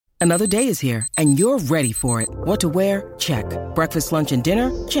Another day is here, and you're ready for it. What to wear? Check. Breakfast, lunch, and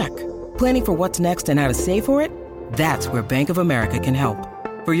dinner? Check. Planning for what's next and how to save for it? That's where Bank of America can help.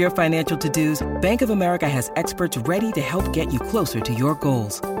 For your financial to-dos, Bank of America has experts ready to help get you closer to your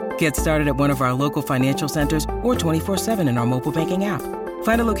goals. Get started at one of our local financial centers or 24/7 in our mobile banking app.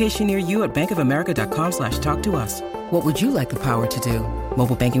 Find a location near you at bankofamerica.com/talktous. What would you like the power to do?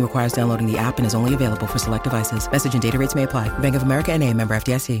 Mobile banking requires downloading the app and is only available for select devices. Message and data rates may apply. Bank of America N.A., member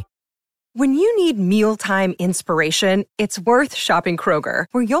FDIC. When you need mealtime inspiration, it's worth shopping Kroger,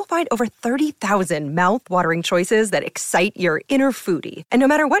 where you'll find over 30,000 mouth-watering choices that excite your inner foodie. And no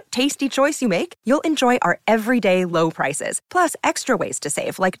matter what tasty choice you make, you'll enjoy our everyday low prices, plus extra ways to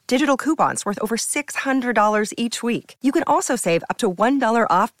save, like digital coupons worth over $600 each week. You can also save up to $1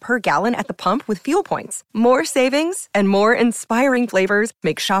 off per gallon at the pump with fuel points. More savings and more inspiring flavors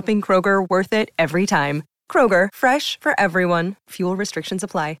make shopping Kroger worth it every time. Kroger, fresh for everyone. Fuel restrictions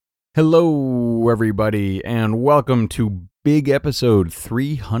apply. Hello, everybody, and welcome to big episode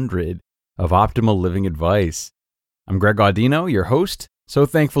 300 of Optimal Living Advice. I'm Greg Gaudino, your host. So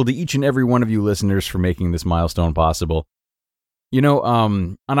thankful to each and every one of you listeners for making this milestone possible. You know,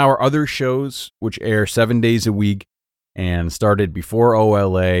 on our other shows, which air 7 days a week and started before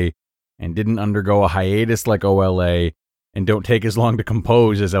OLA and didn't undergo a hiatus like OLA and don't take as long to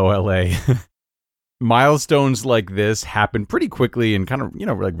compose as OLA, milestones like this happen pretty quickly and kind of,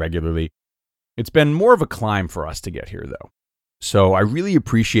 like regularly. It's been more of a climb for us to get here, though. So I really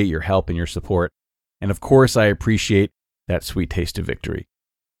appreciate your help and your support. And of course, I appreciate that sweet taste of victory.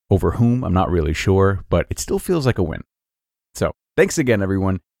 Over whom, I'm not really sure, but it still feels like a win. So thanks again,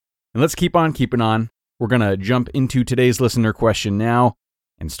 everyone. And let's keep on keeping on. We're going to jump into today's listener question now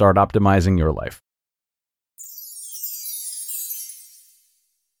and start optimizing your life.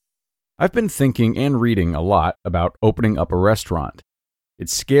 I've been thinking and reading a lot about opening up a restaurant.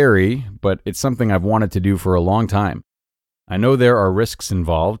 It's scary, but it's something I've wanted to do for a long time. I know there are risks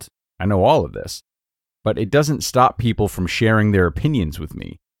involved. I know all of this. But it doesn't stop people from sharing their opinions with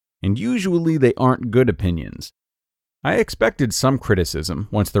me. And usually they aren't good opinions. I expected some criticism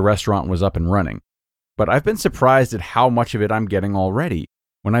once the restaurant was up and running. But I've been surprised at how much of it I'm getting already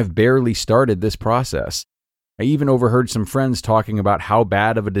when I've barely started this process. I even overheard some friends talking about how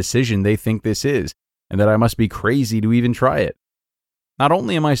bad of a decision they think this is, and that I must be crazy to even try it. Not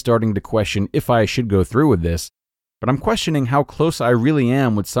only am I starting to question if I should go through with this, but I'm questioning how close I really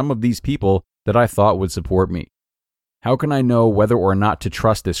am with some of these people that I thought would support me. How can I know whether or not to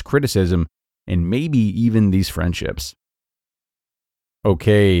trust this criticism, and maybe even these friendships?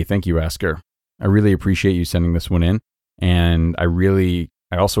 Okay, thank you, Asker. I really appreciate you sending this one in, and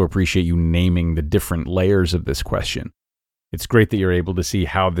I also appreciate you naming the different layers of this question. It's great that you're able to see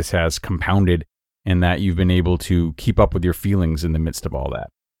how this has compounded and that you've been able to keep up with your feelings in the midst of all that.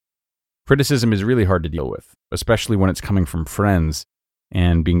 Criticism is really hard to deal with, especially when it's coming from friends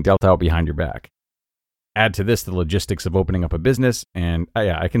and being dealt out behind your back. Add to this the logistics of opening up a business, and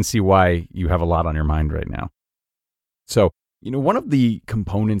I can see why you have a lot on your mind right now. So, one of the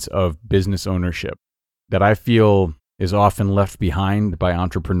components of business ownership that I feel is often left behind by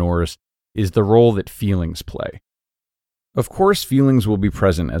entrepreneurs is the role that feelings play. Of course, feelings will be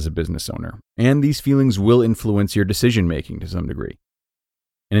present as a business owner, and these feelings will influence your decision-making to some degree.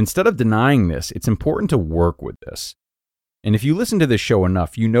 And instead of denying this, it's important to work with this. And if you listen to this show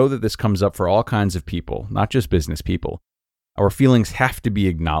enough, you know that this comes up for all kinds of people, not just business people. Our feelings have to be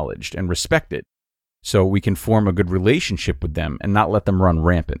acknowledged and respected so we can form a good relationship with them and not let them run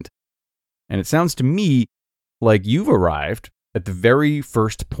rampant. And it sounds to me like you've arrived at the very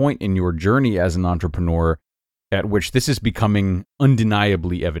first point in your journey as an entrepreneur at which this is becoming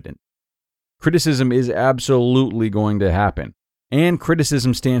undeniably evident. Criticism is absolutely going to happen, and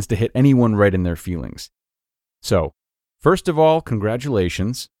criticism stands to hit anyone right in their feelings. So, first of all,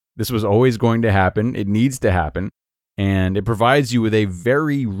 congratulations. This was always going to happen. It needs to happen, and it provides you with a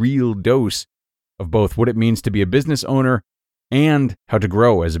very real dose of both what it means to be a business owner and how to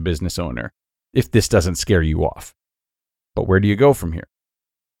grow as a business owner, if this doesn't scare you off. But where do you go from here?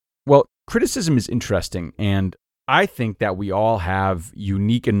 Well, criticism is interesting, and I think that we all have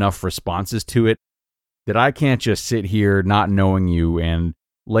unique enough responses to it that I can't just sit here not knowing you and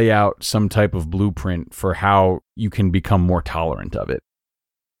lay out some type of blueprint for how you can become more tolerant of it.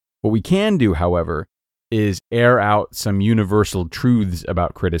 What we can do, however, is air out some universal truths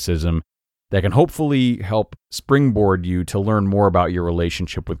about criticism that can hopefully help springboard you to learn more about your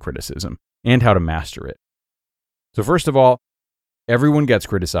relationship with criticism and how to master it. So first of all, everyone gets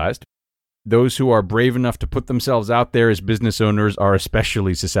criticized. Those who are brave enough to put themselves out there as business owners are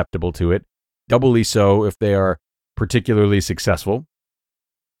especially susceptible to it, doubly so if they are particularly successful.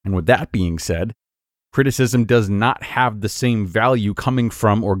 And with that being said, criticism does not have the same value coming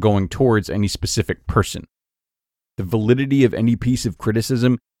from or going towards any specific person. The validity of any piece of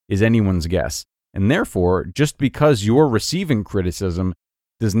criticism is anyone's guess, and therefore, just because you're receiving criticism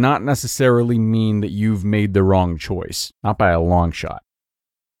does not necessarily mean that you've made the wrong choice, not by a long shot.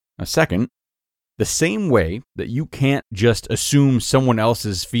 Now, second, the same way that you can't just assume someone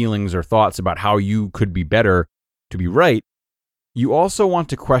else's feelings or thoughts about how you could be better to be right, you also want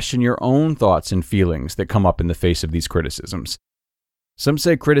to question your own thoughts and feelings that come up in the face of these criticisms. Some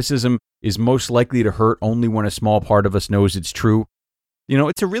say criticism is most likely to hurt only when a small part of us knows it's true.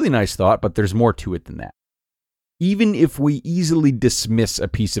 It's a really nice thought, but there's more to it than that. Even if we easily dismiss a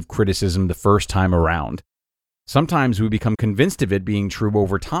piece of criticism the first time around, sometimes we become convinced of it being true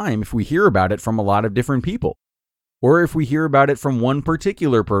over time if we hear about it from a lot of different people, or if we hear about it from one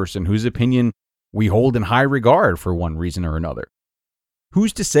particular person whose opinion we hold in high regard for one reason or another.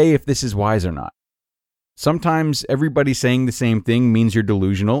 Who's to say if this is wise or not? Sometimes everybody saying the same thing means you're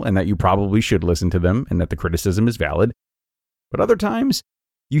delusional and that you probably should listen to them and that the criticism is valid. But other times,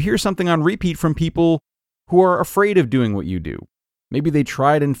 you hear something on repeat from people who are afraid of doing what you do. Maybe they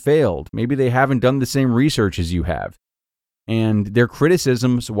tried and failed. Maybe they haven't done the same research as you have. And their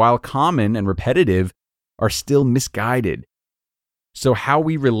criticisms, while common and repetitive, are still misguided. So how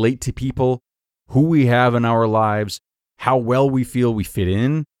we relate to people, who we have in our lives, how well we feel we fit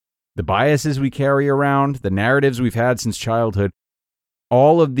in, the biases we carry around, the narratives we've had since childhood,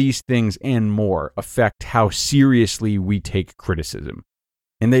 all of these things and more affect how seriously we take criticism.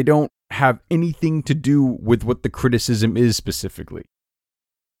 And they don't have anything to do with what the criticism is specifically.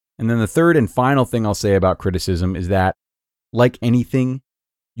 And then the third and final thing I'll say about criticism is that, like anything,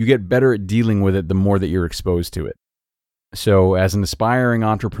 you get better at dealing with it the more that you're exposed to it. So as an aspiring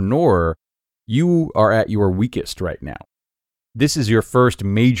entrepreneur, you are at your weakest right now. This is your first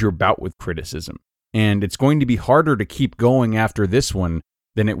major bout with criticism, and it's going to be harder to keep going after this one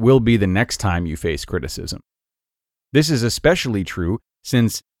than it will be the next time you face criticism. This is especially true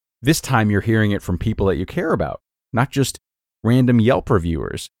since this time you're hearing it from people that you care about, not just random Yelp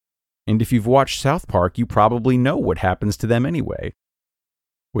reviewers. And if you've watched South Park, you probably know what happens to them anyway.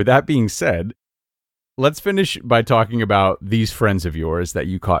 With that being said, let's finish by talking about these friends of yours that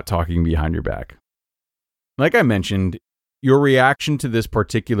you caught talking behind your back. Like I mentioned, your reaction to this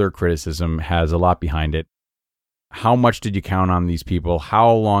particular criticism has a lot behind it. How much did you count on these people?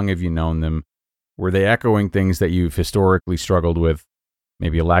 How long have you known them? Were they echoing things that you've historically struggled with?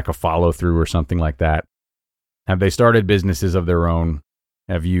 Maybe a lack of follow-through or something like that? Have they started businesses of their own?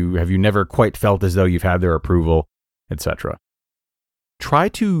 Have you never quite felt as though you've had their approval, etc.? Try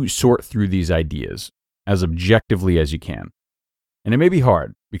to sort through these ideas as objectively as you can. And it may be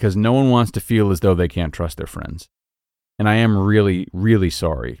hard because no one wants to feel as though they can't trust their friends. And I am really, really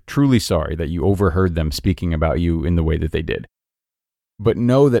sorry, truly sorry that you overheard them speaking about you in the way that they did. But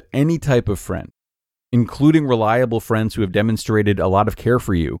know that any type of friend, including reliable friends who have demonstrated a lot of care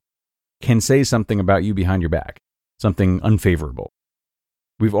for you, can say something about you behind your back, something unfavorable.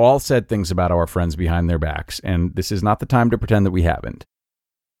 We've all said things about our friends behind their backs, and this is not the time to pretend that we haven't.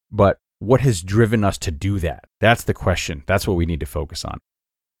 But what has driven us to do that? That's the question. That's what we need to focus on.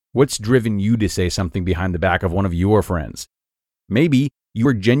 What's driven you to say something behind the back of one of your friends? Maybe you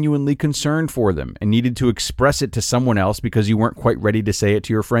were genuinely concerned for them and needed to express it to someone else because you weren't quite ready to say it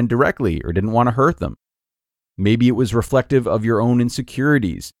to your friend directly or didn't want to hurt them. Maybe it was reflective of your own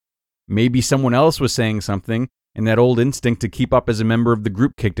insecurities. Maybe someone else was saying something and that old instinct to keep up as a member of the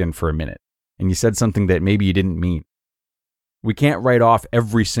group kicked in for a minute, and you said something that maybe you didn't mean. We can't write off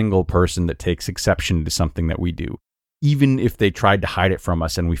every single person that takes exception to something that we do, even if they tried to hide it from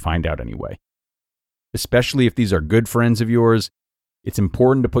us and we find out anyway. Especially if these are good friends of yours, it's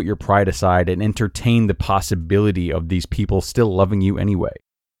important to put your pride aside and entertain the possibility of these people still loving you anyway.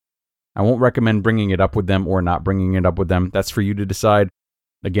 I won't recommend bringing it up with them or not bringing it up with them. That's for you to decide.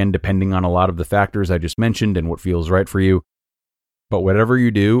 Again, depending on a lot of the factors I just mentioned and what feels right for you. But whatever you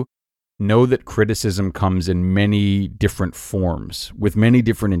do, know that criticism comes in many different forms, with many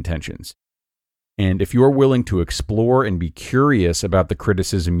different intentions. And if you're willing to explore and be curious about the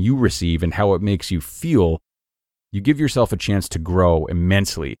criticism you receive and how it makes you feel, you give yourself a chance to grow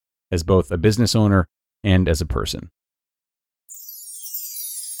immensely as both a business owner and as a person.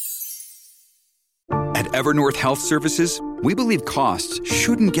 At Evernorth Health Services, we believe costs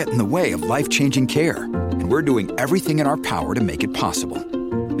shouldn't get in the way of life-changing care, and we're doing everything in our power to make it possible.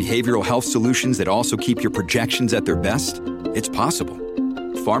 Behavioral health solutions that also keep your projections at their best? It's possible.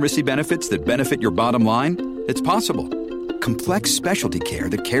 Pharmacy benefits that benefit your bottom line? It's possible. Complex specialty care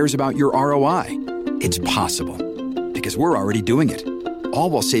that cares about your ROI? It's possible. Because we're already doing it. all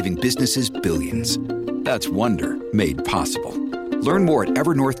while saving businesses billions. That's Wonder made possible. Learn more at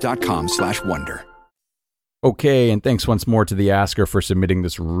evernorth.com/wonder. Okay, and thanks once more to the asker for submitting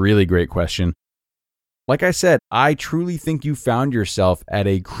this really great question. Like I said, I truly think you found yourself at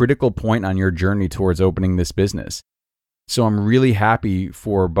a critical point on your journey towards opening this business. So I'm really happy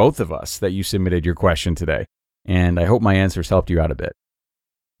for both of us that you submitted your question today, and I hope my answers helped you out a bit.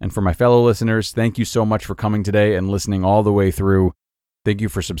 And for my fellow listeners, thank you so much for coming today and listening all the way through. Thank you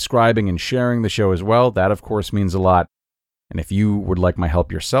for subscribing and sharing the show as well. That, of course, means a lot. And if you would like my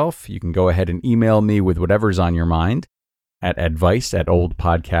help yourself, you can go ahead and email me with whatever's on your mind at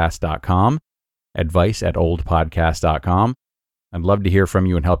advice@oldpodcast.com. advice@oldpodcast.com. I'd love to hear from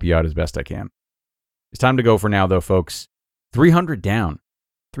you and help you out as best I can. It's time to go for now, though, folks. 300 down,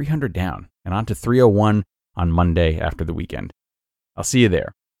 and on to 301 on Monday after the weekend. I'll see you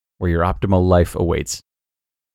there, where your optimal life awaits.